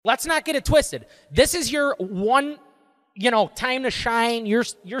Let's not get it twisted. This is your one, time to shine, your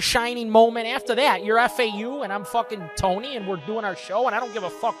shining moment. After that, you're FAU, and I'm fucking Tony, and we're doing our show, and I don't give a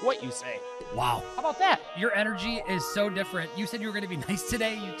fuck what you say. Wow. How about that? Your energy is so different. You said you were going to be nice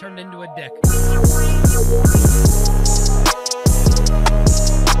today. You turned into a dick.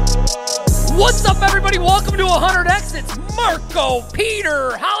 What's up, everybody? Welcome to 100X. It's Marco,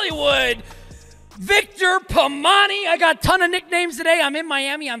 Peter, Hollywood, Victor, Pamani. I got a ton of nicknames today. I'm in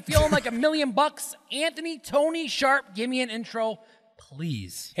Miami. I'm feeling like $1 million. Anthony, Tony, Sharp, give me an intro,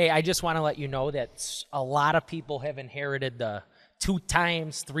 please. Hey, I just want to let you know that a lot of people have inherited the 2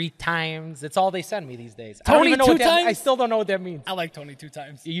 times, 3 times. It's all they send me these days. Tony, 2 times? I still don't know what that means. I like Tony 2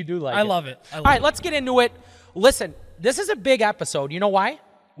 times. You do like it. I love it. All right, let's get into it. Listen, this is a big episode. You know why?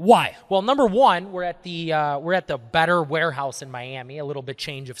 Why? Well, number one, we're at the Better Warehouse in Miami. A little bit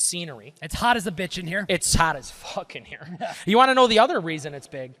change of scenery. It's hot as a bitch in here. It's hot as fuck in here. You want to know the other reason it's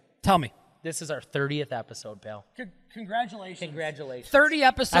big? Tell me. This is our 30th episode, pal. Congratulations. Congratulations. 30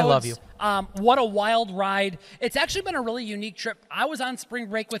 episodes. I love you. What a wild ride. It's actually been a really unique trip. I was on spring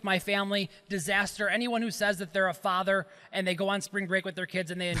break with my family. Disaster. Anyone who says that they're a father and they go on spring break with their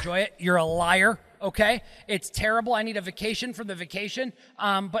kids and they enjoy it, you're a liar, okay? It's terrible. I need a vacation from the vacation.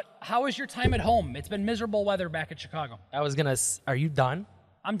 But how was your time at home? It's been miserable weather back in Chicago. Are you done?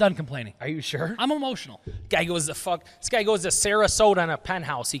 I'm done complaining. Are you sure? I'm emotional. This guy goes to Sarasota in a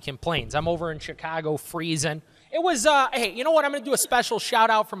penthouse. He complains. I'm over in Chicago freezing. It was, hey, you know what? I'm going to do a special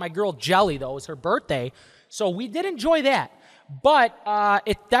shout out for my girl Jelly, though. It was her birthday. So we did enjoy that. But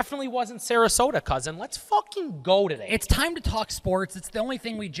it definitely wasn't Sarasota, cousin. Let's fucking go today. It's time to talk sports. It's the only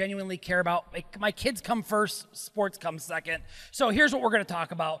thing we genuinely care about. My kids come first. Sports comes second. So here's what we're going to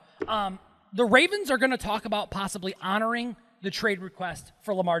talk about. The Ravens are going to talk about possibly honoring the trade request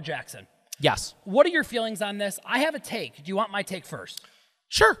for Lamar Jackson. Yes. What are your feelings on this? I have a take. Do you want my take first?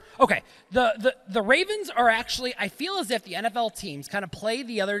 Sure. Okay. The Ravens are actually, I feel as if the NFL teams kind of play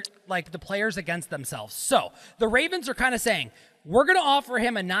the players against themselves. So the Ravens are kind of saying, we're going to offer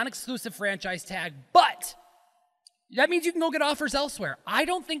him a non-exclusive franchise tag, but that means you can go get offers elsewhere. I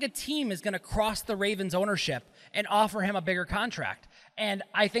don't think a team is going to cross the Ravens ownership and offer him a bigger contract. And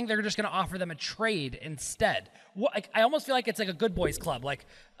I think they're just going to offer them a trade instead. I almost feel like it's like a good boys club. Like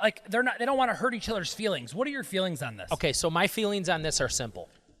they don't want to hurt each other's feelings. What are your feelings on this? Okay, so my feelings on this are simple.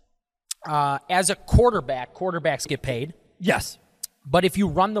 As a quarterback, quarterbacks get paid. Yes. But if you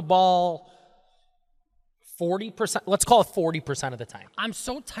run the ball 40%, let's call it 40% of the time. I'm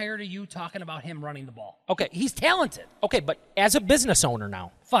so tired of you talking about him running the ball. Okay. He's talented. Okay, but as a business owner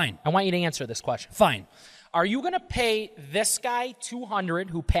now. Fine. I want you to answer this question. Fine. Are you going to pay this guy $200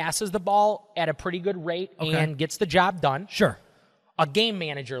 who passes the ball at a pretty good rate and gets the job done? Sure. A game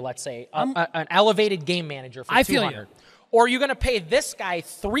manager, let's say, an elevated game manager for $200. I feel you. Or are you going to pay this guy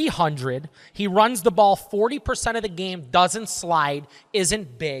 $300? He runs the ball 40% of the game, doesn't slide,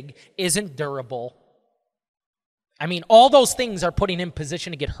 isn't big, isn't durable. I mean, all those things are putting him in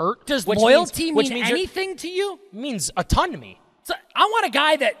position to get hurt. Does loyalty mean anything to you? Means a ton to me. So I want a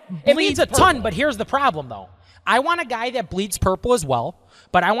guy that bleeds It means a ton, purple. but here's the problem, though. I want a guy that bleeds purple as well,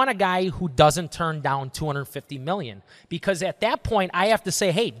 but I want a guy who doesn't turn down $250 million. Because at that point, I have to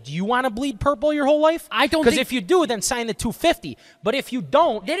say, hey, do you want to bleed purple your whole life? I don't. Because if you do, then sign the $250. But if you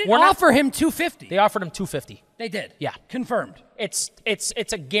don't, they didn't offer him $250. They offered him $250. They did. Yeah, confirmed. It's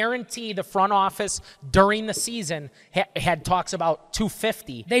a guarantee. The front office during the season had talks about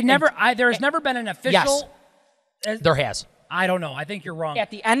 $250. There's never been an official. Yes, there has. I don't know. I think you're wrong.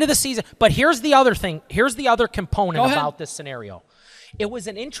 At the end of the season. But here's the other thing. Here's the other component about this scenario. It was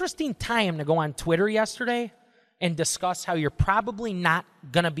an interesting time to go on Twitter yesterday and discuss how you're probably not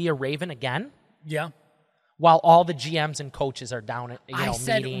going to be a Raven again. Yeah. While all the GMs and coaches are down at I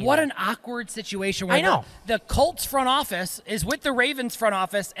said, meeting. What an awkward situation. Where I know. The Colts front office is with the Ravens front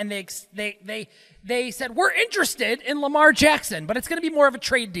office, and they said, we're interested in Lamar Jackson, but it's going to be more of a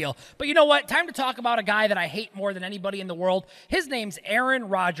trade deal. But you know what? Time to talk about a guy that I hate more than anybody in the world. His name's Aaron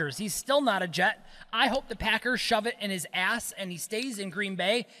Rodgers. He's still not a Jet. I hope the Packers shove it in his ass, and he stays in Green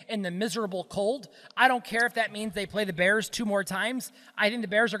Bay in the miserable cold. I don't care if that means they play the Bears 2 more times. I think the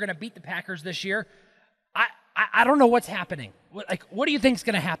Bears are going to beat the Packers this year. I don't know what's happening. What do you think is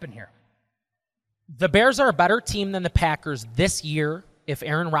going to happen here? The Bears are a better team than the Packers this year if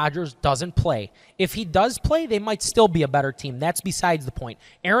Aaron Rodgers doesn't play. If he does play, they might still be a better team. That's besides the point.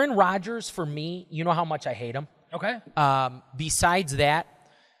 Aaron Rodgers, for me, you know how much I hate him. Okay. Besides that,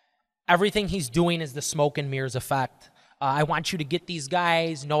 everything he's doing is the smoke and mirrors effect. I want you to get these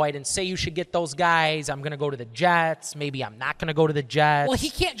guys. No, I didn't say you should get those guys. I'm going to go to the Jets. Maybe I'm not going to go to the Jets. Well, he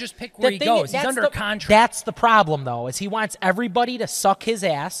can't just pick where he goes. He's under contract. That's the problem, though, is he wants everybody to suck his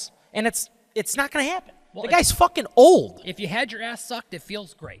ass, and it's not going to happen. Well, the guy's fucking old. If you had your ass sucked, it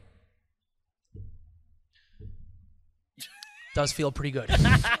feels great. Does feel pretty good. Do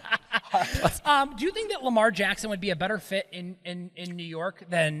you think that Lamar Jackson would be a better fit in New York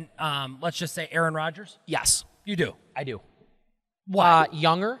than, let's just say, Aaron Rodgers? Yes. You do? I do. Why?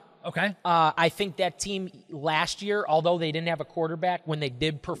 Younger. Okay. I think that team last year, although they didn't have a quarterback, when they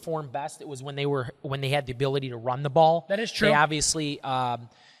did perform best, it was when they had the ability to run the ball. That is true. They obviously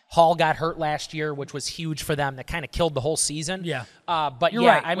Hall got hurt last year, which was huge for them. That kind of killed the whole season. Yeah. But you're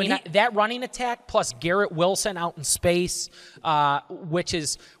yeah, right. I mean that running attack plus Garrett Wilson out in space, which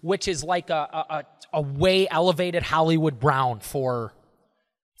is like a way elevated Hollywood Brown for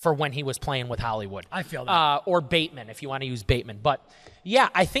when he was playing with Hollywood. I feel that. Or Bateman, if you want to use Bateman. But, yeah,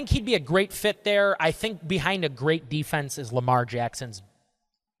 I think he'd be a great fit there. I think behind a great defense is Lamar Jackson's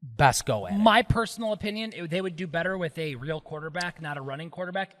best go at it. My personal opinion, they would do better with a real quarterback, not a running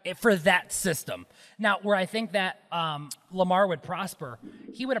quarterback, for that system. Now, where I think that Lamar would prosper,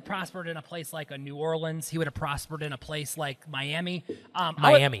 he would have prospered in a place like a New Orleans. He would have prospered in a place like Miami.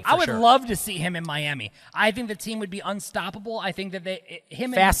 I would love to see him in Miami. I think the team would be unstoppable. I think that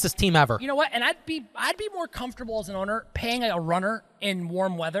fastest team ever. You know what? And I'd be more comfortable as an owner paying a runner in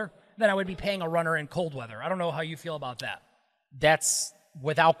warm weather than I would be paying a runner in cold weather. I don't know how you feel about that. That's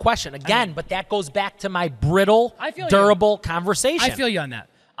without question. Again, but that goes back to my brittle, durable conversation. I feel you on that.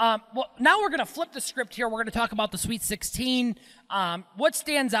 Well, now we're going to flip the script here. We're going to talk about the Sweet 16. What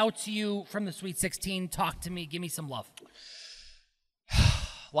stands out to you from the Sweet 16? Talk to me. Give me some love.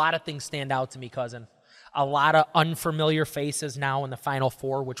 A lot of things stand out to me, cousin. A lot of unfamiliar faces now in the Final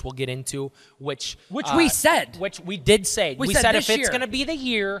Four, which we'll get into, which we said. Which we did say. We said if it's going to be the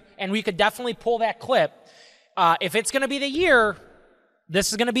year, and we could definitely pull that clip, if it's going to be the year,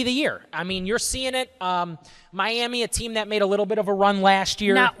 this is going to be the year. I mean, you're seeing it. Miami, a team that made a little bit of a run last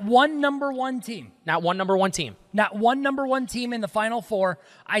year. Not one number one team. Not one number one team. Not one number one team in the Final Four.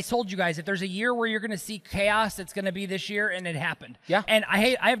 I told you guys, if there's a year where you're going to see chaos, it's going to be this year, and it happened. Yeah. And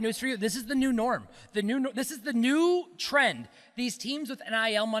I have news for you. This is the new norm. This is the new trend. These teams with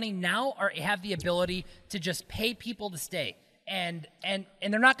NIL money now have the ability to just pay people to stay. And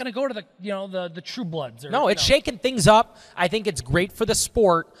they're not going to go to the True Bloods. No, it's shaking things up. I think it's great for the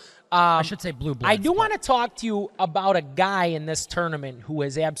sport. I should say Blue Bloods. I do want to talk to you about a guy in this tournament who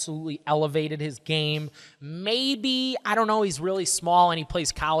has absolutely elevated his game. Maybe, I don't know, he's really small and he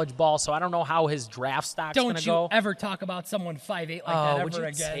plays college ball, so I don't know how his draft stock's going to go. Don't you ever talk about someone 5'8" like that ever would you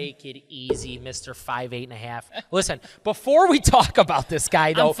again. Take it easy, Mr. 5'8.5". Listen, before we talk about this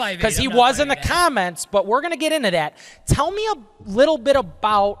guy, though, because he was in the comments, but we're going to get into that. Tell me a little bit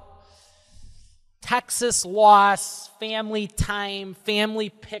about Texas loss, family time, family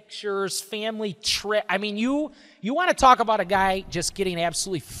pictures, family trip. I mean, you want to talk about a guy just getting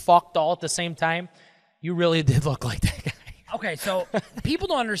absolutely fucked all at the same time? You really did look like that guy. Okay, so people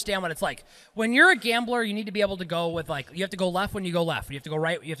don't understand what it's like. When you're a gambler, you need to be able to go with, you have to go left when you go left. You have to go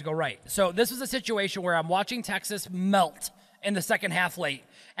right, you have to go right. So this was a situation where I'm watching Texas melt in the second half late.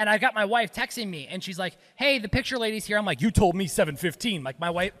 And I got my wife texting me, and she's like, hey, the picture lady's here. I'm like, you told me 7:15. Like,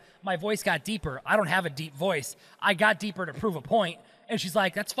 my voice got deeper. I don't have a deep voice. I got deeper to prove a point. And she's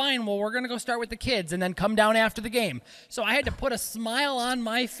like, that's fine. Well, we're going to go start with the kids and then come down after the game. So I had to put a smile on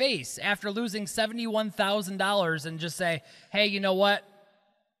my face after losing $71,000 and just say, hey, you know what?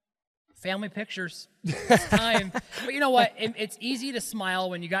 Family pictures. It's time. But you know what? It's easy to smile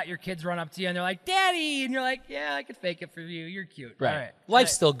when you got your kids run up to you and they're like, Daddy. And you're like, yeah, I could fake it for you. You're cute. Right. All right.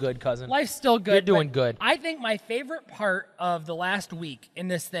 Life's still good, cousin. Life's still good. You're doing good. I think my favorite part of the last week in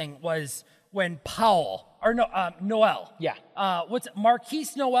this thing was when Nowell. Yeah.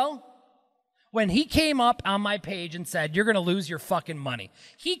 Markquis Nowell? When he came up on my page and said, you're going to lose your fucking money.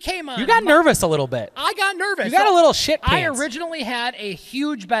 He came on. You got nervous a little bit. I got nervous. You got a little shit pants. I originally had a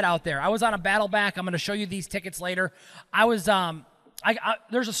huge bet out there. I was on a battle back. I'm going to show you these tickets later. I was,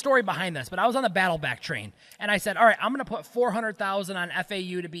 there's a story behind this, but I was on the battle back train. And I said, all right, I'm going to put $400,000 on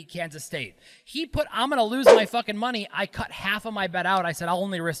FAU to beat Kansas State. He put, I'm going to lose my fucking money. I cut half of my bet out. I said, I'll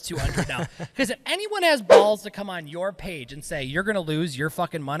only risk $200 now. Because if anyone has balls to come on your page and say, you're going to lose your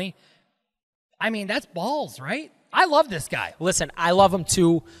fucking money, I mean, that's balls, right? I love this guy. Listen, I love him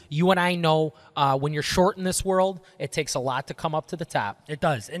too. You and I know when you're short in this world, it takes a lot to come up to the top. It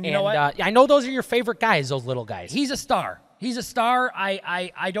does. And you know what? I know those are your favorite guys, those little guys. He's a star. He's a star.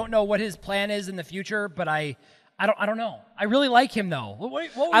 I don't know what his plan is in the future, but I I don't know. I really like him though.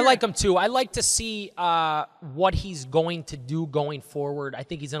 I like him too. I like to see what he's going to do going forward. I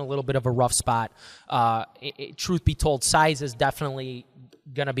think he's in a little bit of a rough spot. Truth be told, size is definitely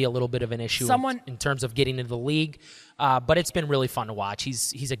going to be a little bit of an issue in terms of getting into the league. But it's been really fun to watch.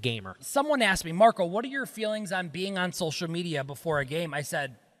 He's a gamer. Someone asked me, Marco, what are your feelings on being on social media before a game? I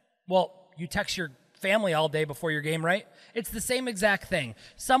said, well, you text your family all day before your game, right? It's the same exact thing.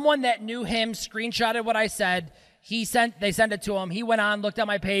 Someone that knew him screenshotted what I said. They sent it to him. He went on, looked at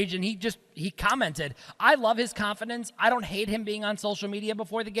my page, and he commented. I love his confidence. I don't hate him being on social media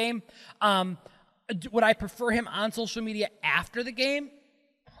before the game. Would I prefer him on social media after the game?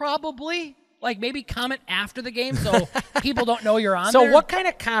 Probably. Like maybe comment after the game so people don't know you're on there. So what kind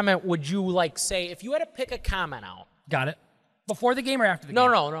of comment would you say if you had to pick a comment out? Got it. Before the game or after the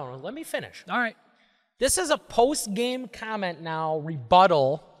game? No. Let me finish. All right. This is a post-game comment now,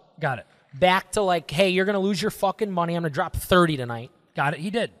 rebuttal. Got it. Back to hey, you're going to lose your fucking money. I'm going to drop 30 tonight. Got it.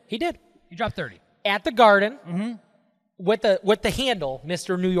 He did. He dropped 30. At the Garden with the handle,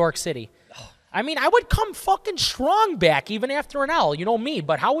 Mr. New York City. I mean, I would come fucking strong back even after an L. You know me,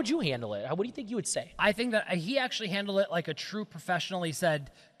 but how would you handle it? What do you think you would say? I think that he actually handled it like a true professional. He said,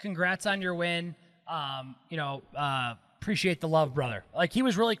 congrats on your win. Appreciate the love, brother. He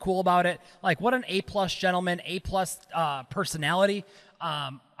was really cool about it. What an A-plus gentleman, A-plus personality.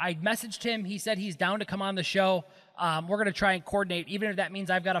 I messaged him. He said he's down to come on the show. We're going to try and coordinate, even if that means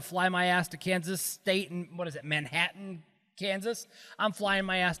I've got to fly my ass to Kansas State and, Manhattan, Kansas. I'm flying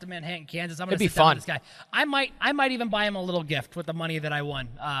my ass to Manhattan, Kansas. I'm going to sit down with this guy. I might even buy him a little gift with the money that I won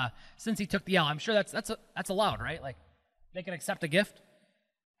since he took the L. I'm sure that's allowed, right? They can accept a gift?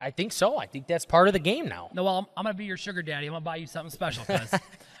 I think so. I think that's part of the game now. No, well, I'm going to be your sugar daddy. I'm going to buy you something special, cuz.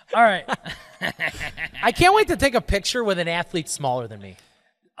 All right. I can't wait to take a picture with an athlete smaller than me.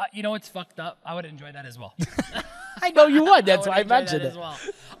 You know what's fucked up? I would enjoy that as well. I know you would. That's why I mentioned it. As well.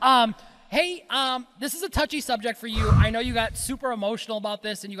 Hey, this is a touchy subject for you. I know you got super emotional about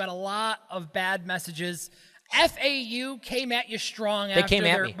this, and you got a lot of bad messages. FAU came at you strong. They came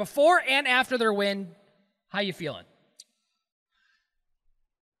at me. Before and after their win. How you feeling?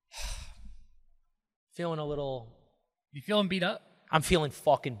 Feeling a little... You feeling beat up? I'm feeling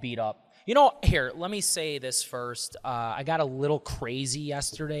fucking beat up. Here, let me say this first. I got a little crazy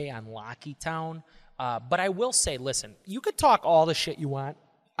yesterday on Lockheed Town. But I will say, listen, you could talk all the shit you want.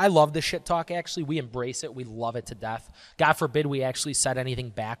 I love the shit talk, actually. We embrace it. We love it to death. God forbid we actually said anything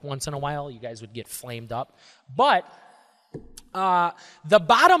back once in a while. You guys would get flamed up. But the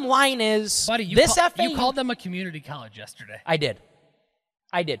bottom line is... Buddy, you called them a community college yesterday. I did.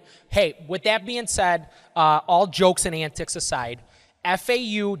 Hey, with that being said, all jokes and antics aside,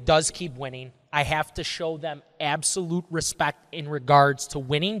 FAU does keep winning. I have to show them absolute respect in regards to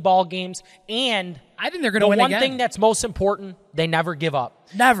winning ball games, and I think they're going to win again. The one thing that's most important, they never give up.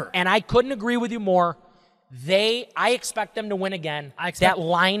 Never. And I couldn't agree with you more. I expect them to win again. That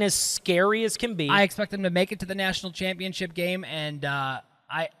line is scary as can be. I expect them to make it to the national championship game, and I'm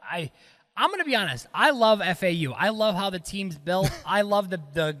going to be honest. I love FAU. I love how the team's built. I love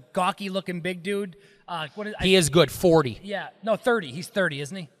the gawky-looking big dude. He is good, 40. Yeah. No, 30. He's 30,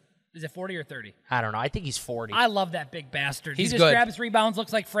 isn't he? Is it 40 or 30? I don't know. I think he's 40. I love that big bastard. He's he just good. grabs rebounds,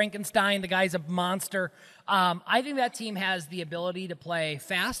 looks like Frankenstein. The guy's a monster. I think that team has the ability to play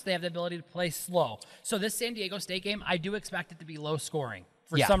fast. They have the ability to play slow. So this San Diego State game, I do expect it to be low scoring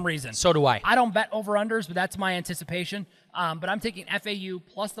for some reason. So do I. I don't bet over-unders, but that's my anticipation. But I'm taking FAU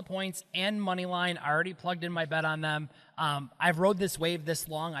plus the points and money line. I already plugged in my bet on them. I've rode this wave this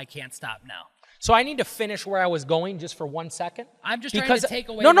long. I can't stop now. So I need to finish where I was going just for 1 second. I'm just trying to take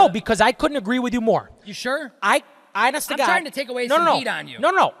away. No, because I couldn't agree with you more. You sure? Honest to God. I'm trying to take away some heat on you.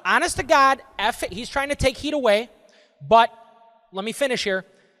 No. Honest to God, he's trying to take heat away. But let me finish here.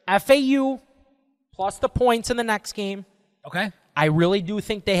 FAU plus the points in the next game. Okay. I really do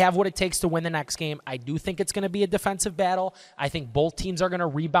think they have what it takes to win the next game. I do think it's going to be a defensive battle. I think both teams are going to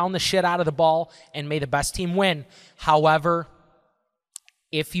rebound the shit out of the ball, and may the best team win. However,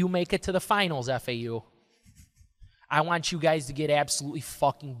 if you make it to the finals, FAU, I want you guys to get absolutely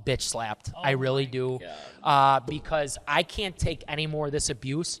fucking bitch slapped. I really do. Because I can't take any more of this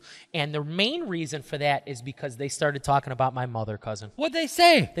abuse. And the main reason for that is because they started talking about my mother, cousin. What'd they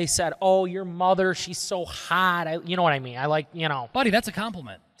say? They said, oh, your mother, she's so hot. You know what I mean? Buddy, that's a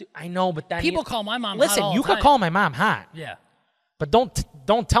compliment. Dude, I know, but then... People call my mom hot all the time. Listen, you could call my mom hot. Yeah. But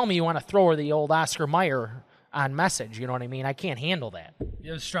don't tell me you want to throw her the old Oscar Mayer on message. You know what I mean? I can't handle that.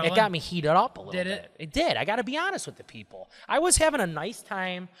 You was struggling? It got me heated up a little Did bit. it? It did. I got to be honest with the people. I was having a nice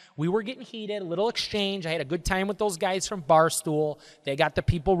time. We were getting heated, a little exchange. I had a good time with those guys from Barstool. They got the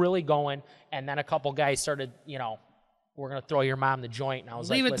people really going. And then a couple guys started, we're going to throw your mom the joint. And I was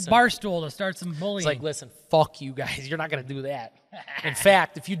Leave like, it to listen. Barstool to start some bullying. It's like, listen, fuck you guys. You're not going to do that. In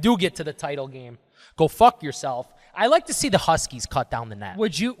fact, if you do get to the title game, go fuck yourself. I like to see the Huskies cut down the net.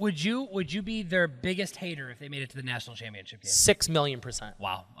 Would you be their biggest hater if they made it to the national championship game? 6 million%.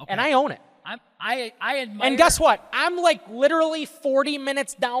 Wow. Okay. And I own it. I admire. And guess what? I'm like literally 40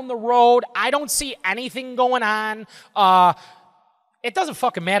 minutes down the road. I don't see anything going on. It doesn't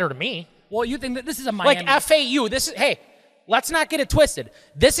fucking matter to me. Well, you think that this is a Miami. Like FAU, let's not get it twisted.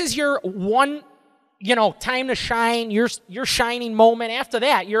 This is your one, time to shine, your shining moment. After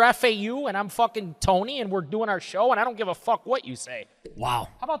that, you're FAU and I'm fucking Tony and we're doing our show and I don't give a fuck what you say. Wow.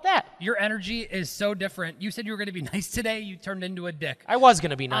 How about that? Your energy is so different. You said you were going to be nice today. You turned into a dick. I was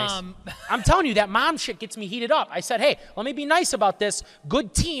going to be nice. I'm telling you, that mom shit gets me heated up. I said, hey, let me be nice about this.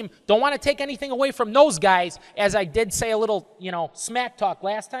 Good team. Don't want to take anything away from those guys. As I did say a little, smack talk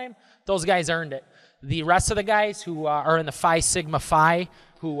last time, those guys earned it. The rest of the guys who are in the Phi Sigma Phi,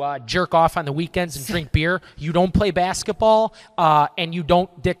 who jerk off on the weekends and drink beer, you don't play basketball, and you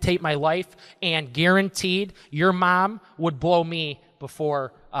don't dictate my life, and guaranteed your mom would blow me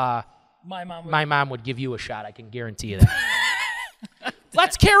before my mom would give you a shot. I can guarantee you that.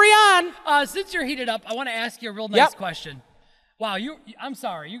 Let's carry on. Since you're heated up, I want to ask you a real nice question. Wow, I'm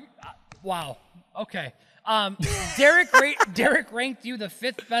sorry. Wow. Okay. Derek ranked you the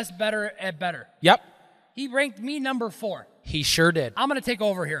 5th best bettor at Better. Yep. He ranked me number 4. He sure did. I'm going to take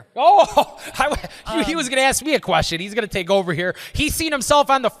over here. Oh, he was going to ask me a question. He's going to take over here. He's seen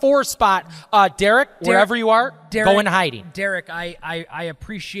himself on the 4 spot. Derek, wherever you are, go in hiding. Derek, I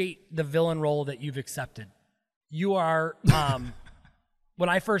appreciate the villain role that you've accepted. You are, when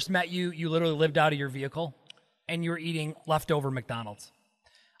I first met you, you literally lived out of your vehicle, and you were eating leftover McDonald's.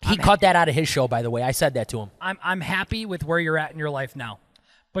 He cut that out of his show, by the way. I said that to him. I'm happy with where you're at in your life now.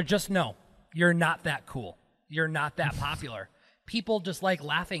 But just know, you're not that cool. You're not that popular. People just like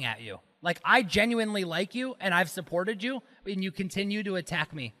laughing at you. Like, I genuinely like you, and I've supported you, and you continue to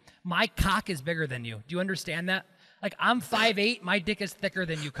attack me. My cock is bigger than you. Do you understand that? Like, I'm 5'8", my dick is thicker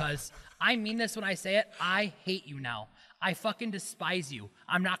than you, cuz. I mean this when I say it. I hate you now. I fucking despise you.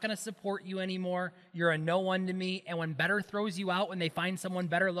 I'm not going to support you anymore. You're a no one to me. And when Better throws you out, when they find someone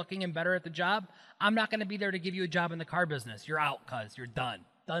better looking and better at the job, I'm not going to be there to give you a job in the car business. You're out, cuz. You're done.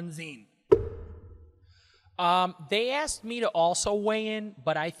 Dunzine. They asked me to also weigh in,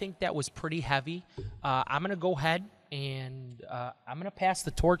 but I think that was pretty heavy. I'm going to go ahead and I'm going to pass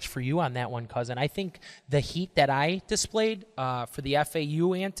the torch for you on that one, cousin. I think the heat that I displayed for the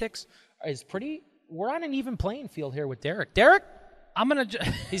FAU antics is pretty... We're on an even playing field here with Derek. Derek?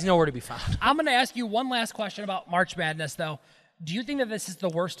 He's nowhere to be found. I'm going to ask you one last question about March Madness, though. Do you think that this is the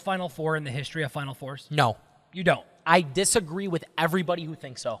worst Final Four in the history of Final Fours? No. You don't? I disagree with everybody who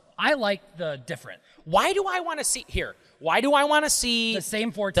thinks so. I like the different. Why do I want to see... Here. Why do I want to see... The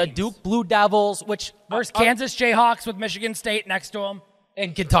same 4 teams. The Duke Blue Devils, which... Versus Kansas Jayhawks with Michigan State next to them.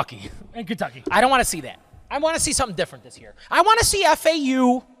 And Kentucky. And Kentucky. I don't want to see that. I want to see something different this year. I want to see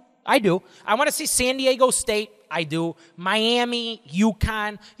FAU... I do. I want to see San Diego State. I do. Miami,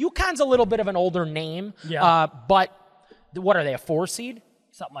 UConn. UConn's a little bit of an older name. Yeah. But what are they, a 4 seed?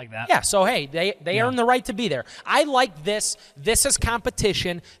 Something like that. Yeah, so hey, they earn the right to be there. I like this. This is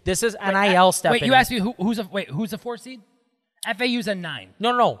competition. This is NIL stepping in. Wait, you asked me who's a 4 seed? FAU's a 9.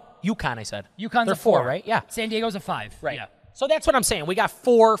 No. UConn, I said. UConn's They're a 4, right? Yeah. San Diego's a 5. Right. Yeah. So that's what I'm saying. We got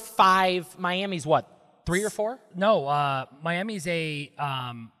 4, 5. Miami's what, 3 or 4? No, Miami's a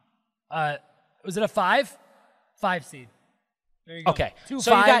was it a 5? 5 seed. There you go. Okay. 2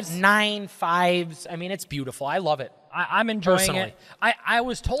 so fives. you got 9 5s. I mean, it's beautiful. I love it. I'm enjoying Personally. it. I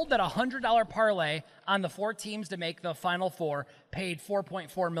was told that a $100 parlay on the 4 teams to make the Final Four paid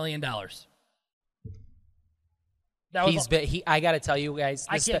 $4.4 million. I got to tell you guys.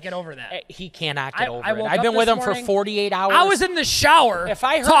 I can't get over that. He cannot get over it. woke I've up been with this him morning, for 48 hours. I was in the shower if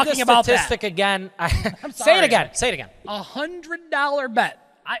I heard talking this about statistic that. again, I'm say sorry. it again. Say it again. $100 bet.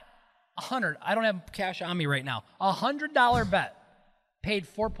 100. I don't have cash on me right now. $100 bet paid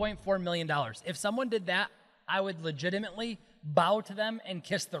 $4.4 million. If someone did that, I would legitimately bow to them and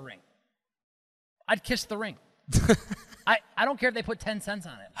kiss the ring. I'd kiss the ring. I don't care if they put 10 cents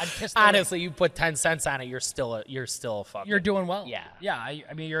on it. I'd kiss the ring. Honestly, you put 10 cents on it, you're still a fucker. You're doing well. Yeah. Yeah, I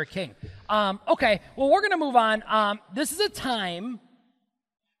mean, you're a king. Okay, well, we're going to move on. This is a time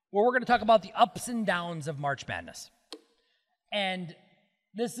where we're going to talk about the ups and downs of March Madness. And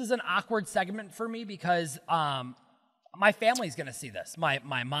This is an awkward segment for me because my family's going to see this.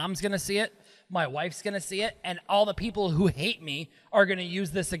 My mom's going to see it. My wife's going to see it. And all the people who hate me are going to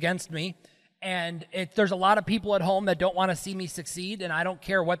use this against me. And there's a lot of people at home that don't want to see me succeed, and I don't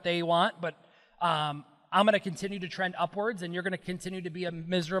care what they want, but I'm going to continue to trend upwards, and you're going to continue to be a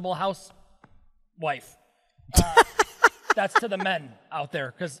miserable housewife. That's to the men out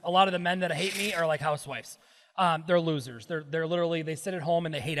there, because a lot of the men that hate me are like housewives. They're losers. They're literally, they sit at home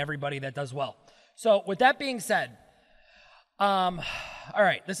and they hate everybody that does well. So with that being said, all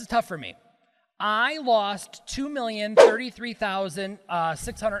right, this is tough for me. I lost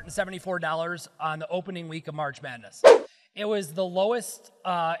 $2,033,674 on the opening week of March Madness. It was the lowest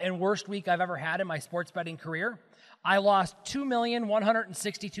and worst week I've ever had in my sports betting career. I lost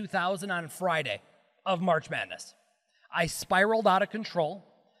 $2,162,000 on Friday of March Madness. I spiraled out of control.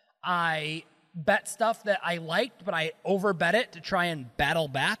 I bet stuff that I liked, but I overbet it to try and battle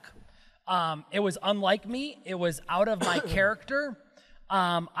back. It was unlike me. It was out of my character.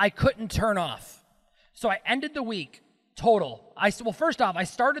 I couldn't turn off. So I ended the week total. First off, I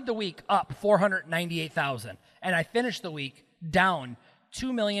started the week up $498,000, and I finished the week down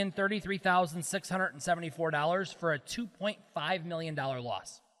 $2,033,674 for a $2.5 million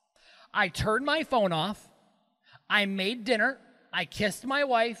loss. I turned my phone off. I made dinner. I kissed my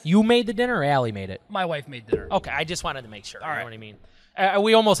wife. You made the dinner or Allie made it? My wife made dinner. Okay, I just wanted to make sure. All you right. know what I mean?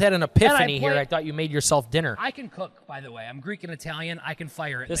 We almost had an epiphany here. I thought you made yourself dinner. I can cook, by the way. I'm Greek and Italian. I can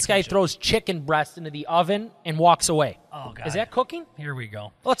fire it. This guy throws chicken breast into the oven and walks away. Oh, God. Is that cooking? Here we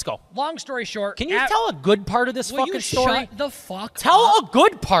go. Let's go. Long story short. Can you tell a good part of this fucking story? Shut the fuck Tell up? a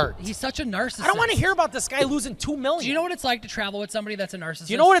good part. He's such a narcissist. I don't want to hear about this guy losing $2 million. Do you know what it's like to travel with somebody that's a narcissist?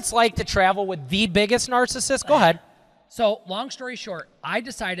 Do you know what it's like to travel with the biggest narcissist? Go ahead. So, long story short, I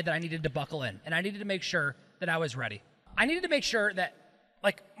decided that I needed to buckle in, and I needed to make sure that I was ready. I needed to make sure that,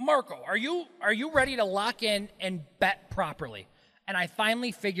 like, Marco, are you ready to lock in and bet properly? And I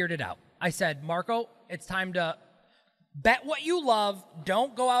finally figured it out. I said, Marco, it's time to bet what you love.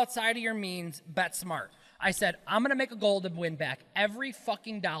 Don't go outside of your means. Bet smart. I said, I'm going to make a goal to win back every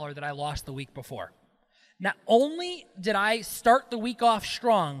fucking dollar that I lost the week before. Not only did I start the week off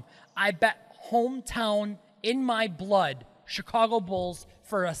strong, I bet hometown in my blood, Chicago Bulls,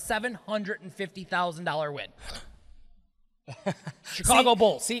 for a $750,000 win. Chicago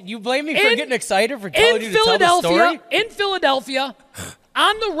Bulls. See, you blame me for getting excited for telling you to tell the story? In Philadelphia,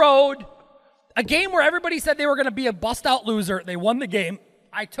 on the road, a game where everybody said they were going to be a bust-out loser. They won the game.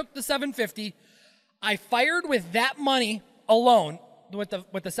 I took the $750. I fired with that money alone with the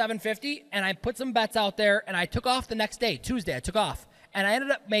 $750, and I put some bets out there, and I took off the next day, Tuesday. I took off, and I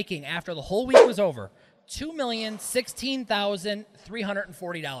ended up making, after the whole week was over,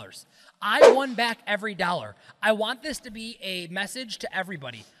 $2,016,340. I won back every dollar. I want this to be a message to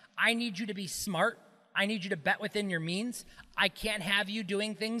everybody. I need you to be smart. I need you to bet within your means. I can't have you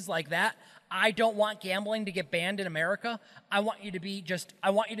doing things like that. I don't want gambling to get banned in America. I want you to be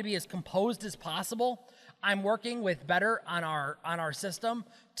as composed as possible. I'm working with Better on our system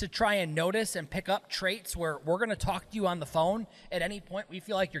to try and notice and pick up traits where we're going to talk to you on the phone at any point we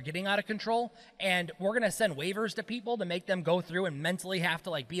feel like you're getting out of control, and we're going to send waivers to people to make them go through and mentally have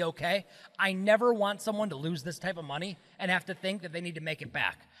to be okay. I never want someone to lose this type of money and have to think that they need to make it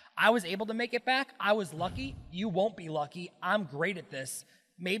back. I was able to make it back. I was lucky. You won't be lucky. I'm great at this.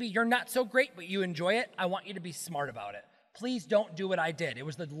 Maybe you're not so great, but you enjoy it. I want you to be smart about it. Please don't do what I did. It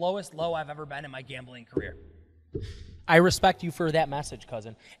was the lowest low I've ever been in my gambling career. I respect you for that message,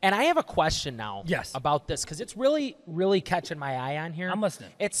 cousin. And I have a question now about this, because it's really, really catching my eye on here. I'm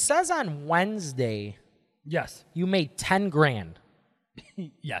listening. It says on Wednesday you made $10,000.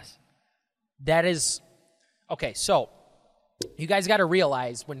 Yes. That is, okay, so you guys got to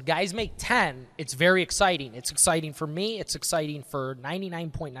realize when guys make 10, it's very exciting. It's exciting for me. It's exciting for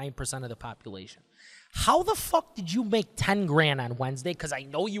 99.9% of the population. How the fuck did you make $10,000 on Wednesday? Because I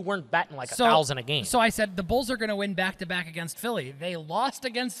know you weren't betting like $1,000 a game. So I said the Bulls are going to win back-to-back against Philly. They lost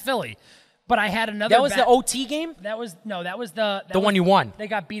against Philly, but I had another. That was the OT game? That was the one you won. They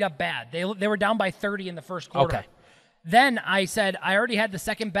got beat up bad. They were down by 30 in the first quarter. Okay. Then I said I already had the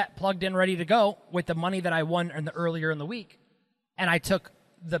second bet plugged in, ready to go with the money that I won earlier in the week, and I took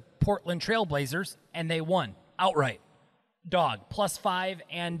the Portland Trail Blazers, and they won outright. Dog, +5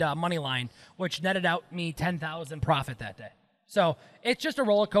 and money line, which netted out me $10,000 profit that day. So it's just a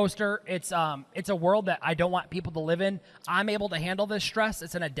roller coaster. It's a world that I don't want people to live in. I'm able to handle this stress.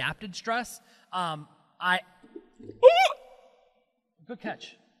 It's an adapted stress. Good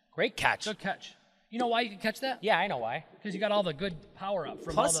catch. Great catch. Good catch. You know why you can catch that? Yeah, I know why. Because you got all the good power up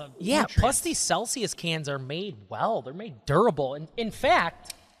from Plus, all the yeah, nutrients. plus these Celsius cans are made well. They're made durable. And in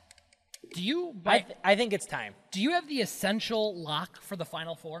fact, Do you? I think it's time. Do you have the essential lock for the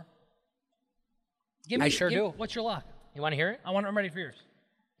Final Four? I sure do. What's your lock? You want to hear it? I'm ready for yours.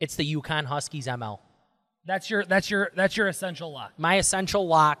 It's the UConn Huskies ML. That's your essential lock. My essential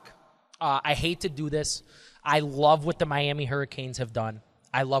lock. I hate to do this. I love what the Miami Hurricanes have done.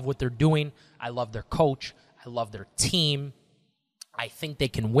 I love what they're doing. I love their coach. I love their team. I think they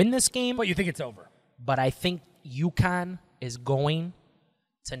can win this game. But you think it's over? But I think UConn is going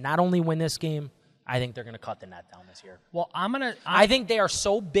to not only win this game, I think they're going to cut the net down this year. Well, I think they are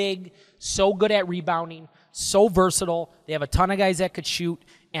so big, so good at rebounding, so versatile. They have a ton of guys that could shoot.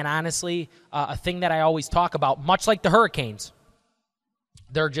 And honestly, a thing that I always talk about, much like the Hurricanes,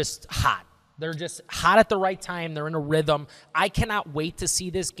 they're just hot. They're just hot at the right time. They're in a rhythm. I cannot wait to see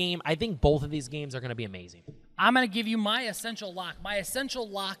this game. I think both of these games are going to be amazing. I'm going to give you my essential lock. My essential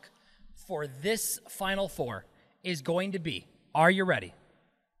lock for this Final Four is going to be, are you ready?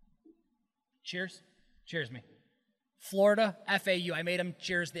 Cheers. Cheers me. Florida, FAU. I made him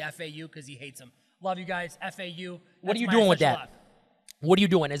cheers the FAU because he hates them. Love you guys, FAU. What are you doing with that? Lock. What are you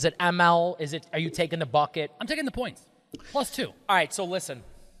doing? Is it ML? Are you taking the bucket? I'm taking the points. +2. All right, so listen.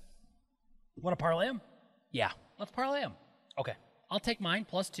 Want to parlay them? Yeah. Let's parlay them. Okay. I'll take mine,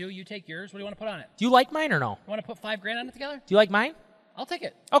 +2. You take yours. What do you want to put on it? Do you like mine or no? You want to put $5,000 on it together? Do you like mine? I'll take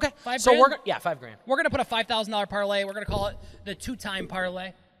it. Okay. $5,000? So $5,000. We're going to put a $5,000 parlay. We're going to call it the two-time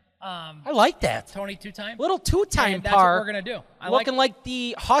parlay. I like that. Tony two-time. Little two-time and that's par. what we're going to do. Looking like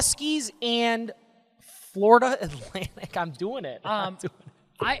the Huskies and Florida Atlantic. I'm doing it. I'm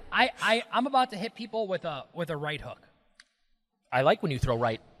about to hit people with a right hook. I like when you throw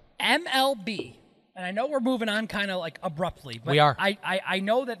right. MLB, and I know we're moving on kind of like abruptly, but we are. I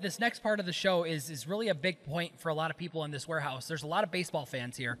know that this next part of the show is really a big point for a lot of people in this warehouse. There's a lot of baseball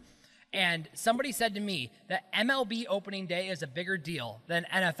fans here, and somebody said to me that MLB opening day is a bigger deal than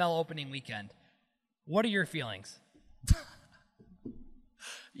NFL opening weekend. What are your feelings?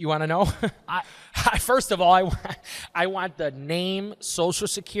 You want to know? First of all, I want the name, social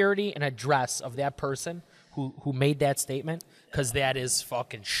security, and address of that person who made that statement, because that is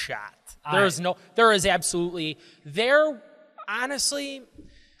fucking shot. Honestly,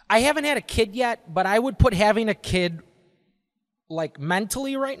 I haven't had a kid yet, but I would put having a kid like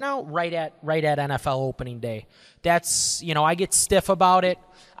mentally right now, right at NFL opening day. That's, I get stiff about it.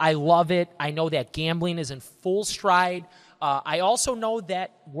 I love it. I know that gambling is in full stride. I also know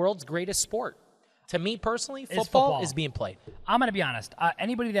that world's greatest sport, to me personally, football is being played. I'm going to be honest.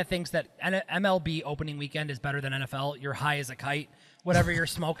 Anybody that thinks that MLB opening weekend is better than NFL, you're high as a kite. Whatever you're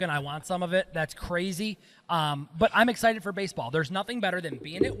smoking, I want some of it. That's crazy. But I'm excited for baseball. There's nothing better than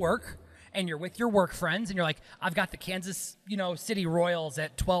being at work and you're with your work friends and you're like, I've got the Kansas, City Royals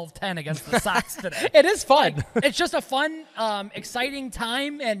at 12-10 against the Sox today. It is fun. Like, it's just a fun, exciting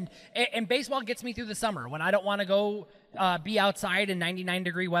time, and baseball gets me through the summer when I don't want to go be outside in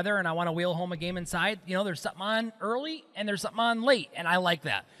 99-degree weather and I want to wheel home a game inside. There's something on early and there's something on late, and I like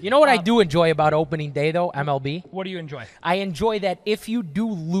that. You know what I do enjoy about opening day, though, MLB? What do you enjoy? I enjoy that if you do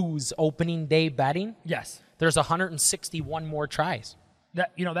lose opening day betting, yes, there's 161 more tries.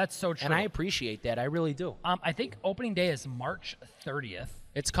 That's so true. And I appreciate that. I really do. I think opening day is March 30th.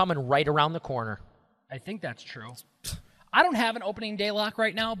 It's coming right around the corner. I think that's true. I don't have an opening day lock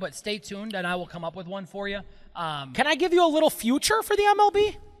right now, but stay tuned and I will come up with one for you. Can I give you a little future for the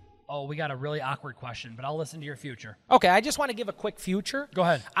MLB? Oh, we got a really awkward question, but I'll listen to your future. Okay, I just want to give a quick future. Go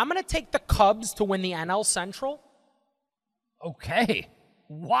ahead. I'm going to take the Cubs to win the NL Central. Okay.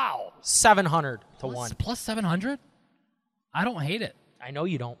 Wow. 700 to 1. Plus 700? I don't hate it. I know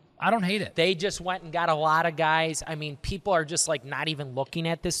you don't. I don't hate it. They just went and got a lot of guys. I mean, people are just like not even looking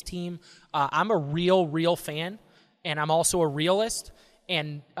at this team. I'm a real fan, and I'm also a realist.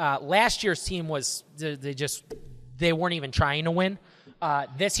 And last year's team was they weren't even trying to win.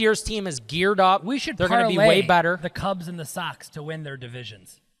 This year's team is geared up. They're going to be way better. The Cubs and the Sox to win their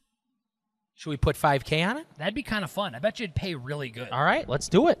divisions. Should we put $5K on it? That'd be kind of fun. I bet you'd pay really good. All right, let's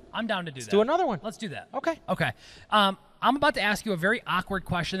do it. I'm down to do that. Let's do another one. Let's do that. Okay. Okay. I'm about to ask you a very awkward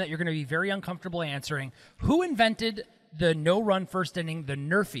question that you're going to be very uncomfortable answering. Who invented the no-run first inning, the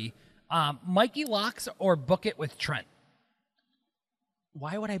Nerfy? Mikey Locks or Book It with Trent?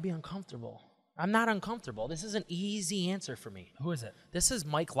 Why would I be uncomfortable? I'm not uncomfortable. This is an easy answer for me. Who is it? This is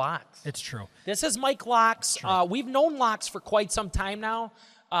Mike Locks. It's true. This is Mike Locks. We've known Locks for quite some time now.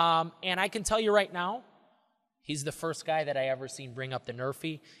 And I can tell you right now, He's the first guy that I ever seen bring up the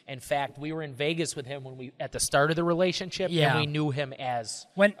Nerfy. In fact, we were in Vegas with him at the start of the relationship, and we knew him as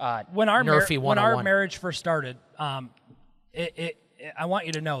when our Nerfy 101. When our marriage first started, I want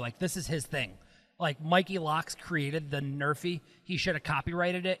you to know, like, this is his thing. Like, Mikey Locks created the Nerfy. He should have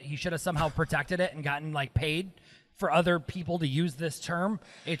copyrighted it. He should have somehow protected it and gotten, like, paid for other people to use this term.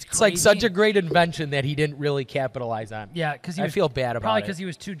 It's like such a great invention that he didn't really capitalize on. Yeah, because I feel bad about it. Probably because he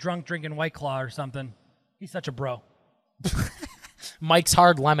was too drunk drinking White Claw or something. He's such a bro. Mike's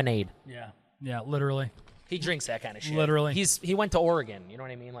Hard Lemonade. Yeah, literally. He drinks that kind of shit. Literally. He went to Oregon, you know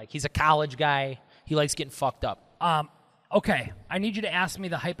what I mean? Like, he's a college guy. He likes getting fucked up. Okay, I need you to ask me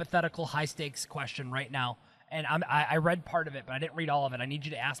the hypothetical high-stakes question right now. And I read part of it, but I didn't read all of it. I need you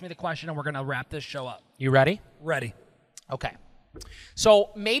to ask me the question, and we're going to wrap this show up. You ready? Ready. Okay.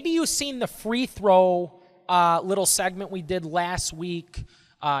 So maybe you've seen the free throw little segment we did last week.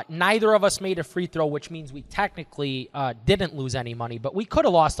 Neither of us made a free throw, which means we technically didn't lose any money, but we could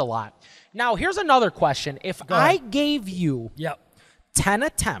have lost a lot. Now, here's another question. If I gave you 10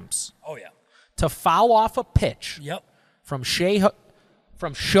 attempts to foul off a pitch from Shohei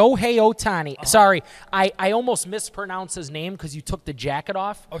Ohtani. Sorry, I almost mispronounced his name because you took the jacket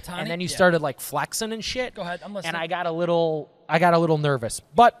off. Ohtani? And then you started like flexing and shit. Go ahead, I'm listening. And I got a little nervous.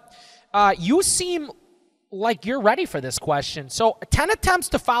 But you seem like you're ready for this question. So 10 attempts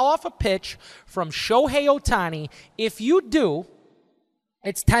to foul off a pitch from Shohei Ohtani. If you do,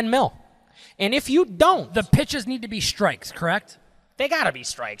 it's 10 mil. And if you don't, the pitches need to be strikes, correct? They got to be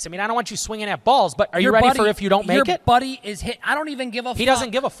strikes. I mean, I don't want you swinging at balls, but are you ready for if you don't make it? Your buddy is hit. I don't even give a fuck. He doesn't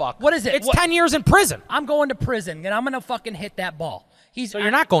give a fuck. What is it? It's 10 years in prison. I'm going to prison, and I'm going to fucking hit that ball. So you're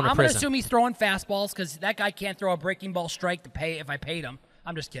not going to prison. I'm going to assume he's throwing fastballs because that guy can't throw a breaking ball strike to pay if I paid him.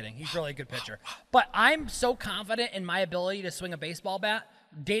 I'm just kidding. He's really a good pitcher. But I'm so confident in my ability to swing a baseball bat,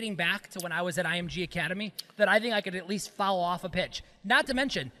 dating back to when I was at IMG Academy, that I think I could at least foul off a pitch. Not to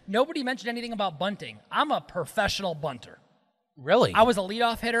mention, nobody mentioned anything about bunting. I'm a professional bunter. Really? I was a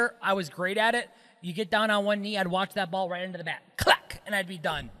leadoff hitter. I was great at it. You get down on one knee, I'd watch that ball right into the bat. Clack! And I'd be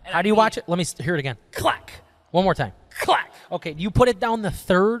done. How do you watch it? Let me hear it again. Clack! One more time. Clack! Okay, do you put it down the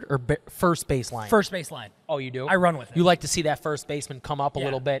third or first base line? First base line. Oh, you do? I run with it. You like to see that first baseman come up a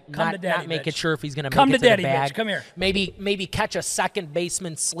little bit, Come to daddy, not making bitch. sure if he's going to Come make to it to daddy, the bag. bitch. Come here. Maybe catch a second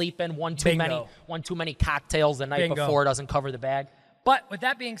baseman sleeping, one too many cocktails the night before doesn't cover the bag. But with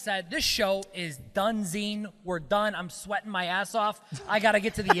that being said, this show is done, Zine. We're done. I'm sweating my ass off. I got to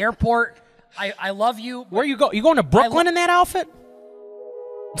get to the airport. I love you. Where you go? You going to Brooklyn in that outfit?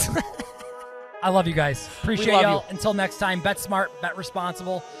 I love you guys. Appreciate love y'all. you. Until next time, bet smart, bet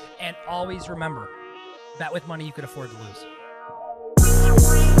responsible, and always remember, bet with money you could afford to lose.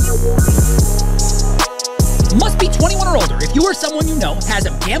 Must be 21 or older. If you or someone you know has a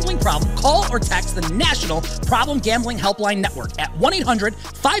gambling problem, call or text the National Problem Gambling Helpline Network at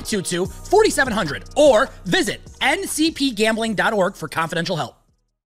 1-800-522-4700 or visit ncpgambling.org for confidential help.